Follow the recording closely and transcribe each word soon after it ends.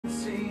Don't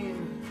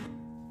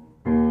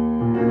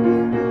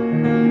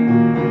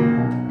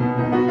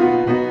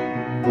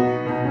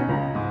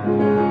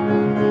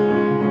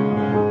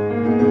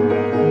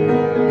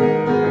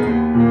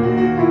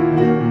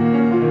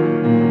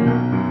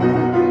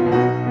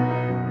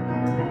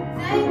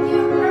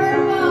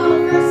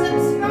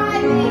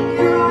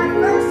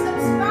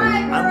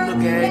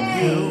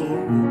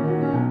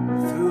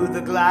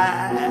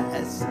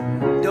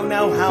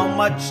know how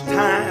much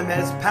time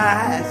has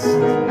passed.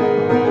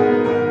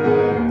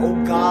 Oh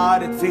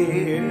God, it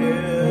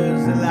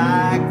feels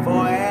like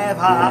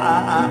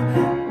forever,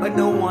 but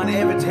no one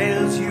ever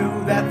tells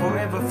you that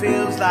forever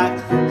feels like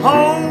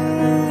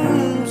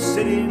home,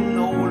 sitting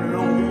all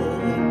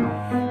alone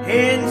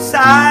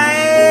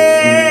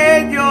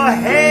inside your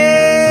head.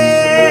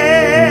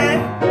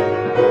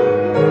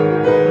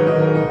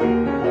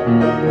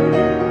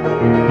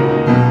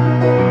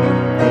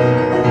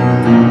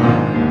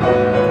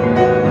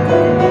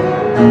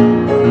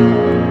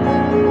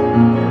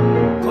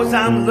 'Cause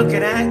I'm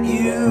looking at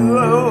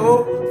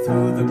you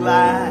through the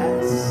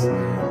glass.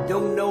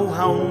 Don't know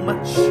how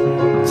much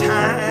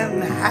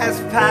time has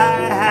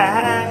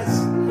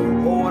passed.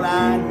 All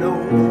I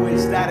know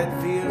is that it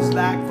feels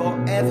like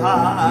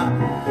forever,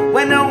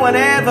 when no one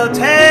ever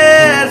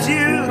tells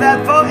you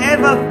that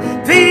forever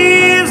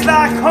feels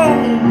like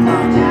home,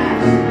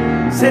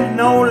 sitting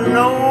all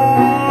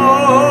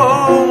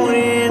alone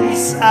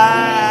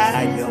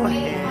inside your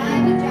head.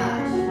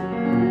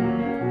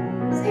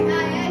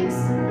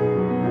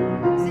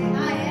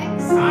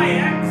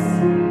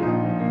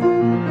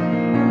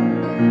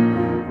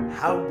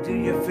 How do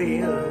you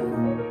feel?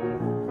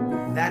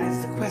 That is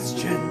the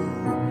question.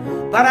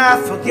 But I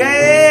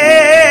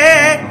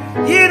forget,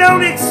 you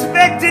don't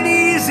expect an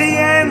easy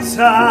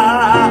answer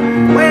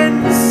when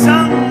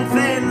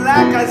something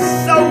like a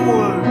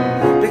soul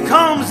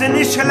becomes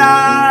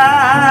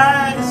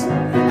initialized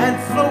and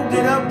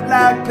folded up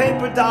like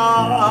paper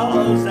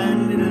dolls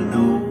and little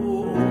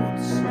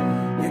notes.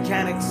 You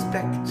can't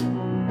expect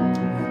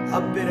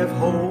a bit of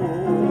hope.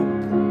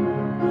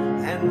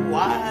 And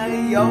while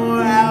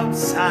you're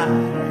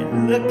outside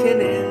looking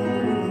in,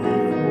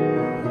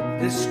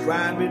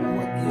 describing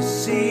what you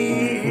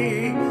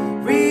see,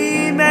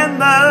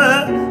 remember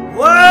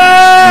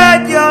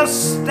what you're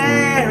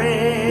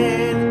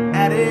staring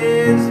at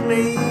is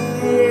me.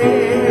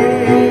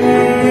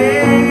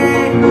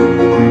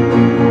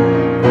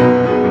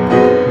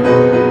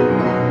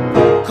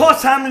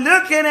 'Cause I'm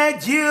looking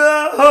at you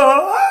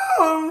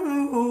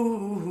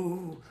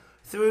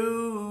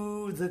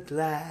through the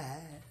glass.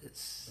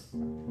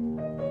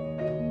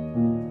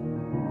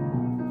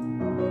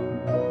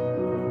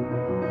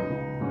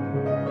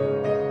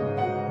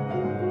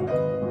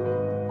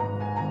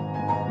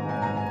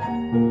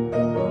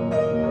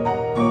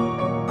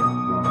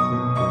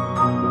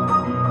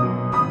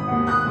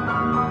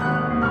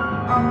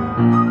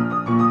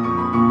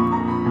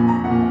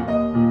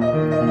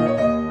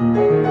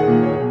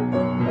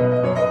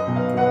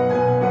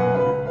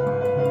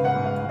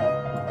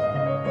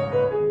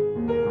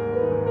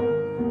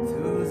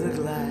 Through the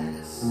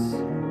glass,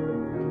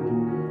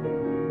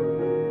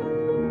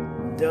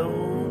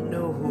 don't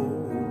know who.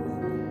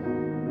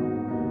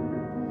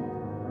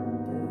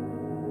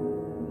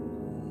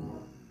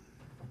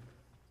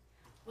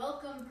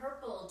 Welcome,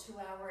 Purple, to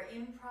our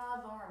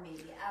improv army.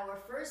 Our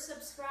first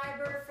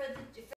subscriber for the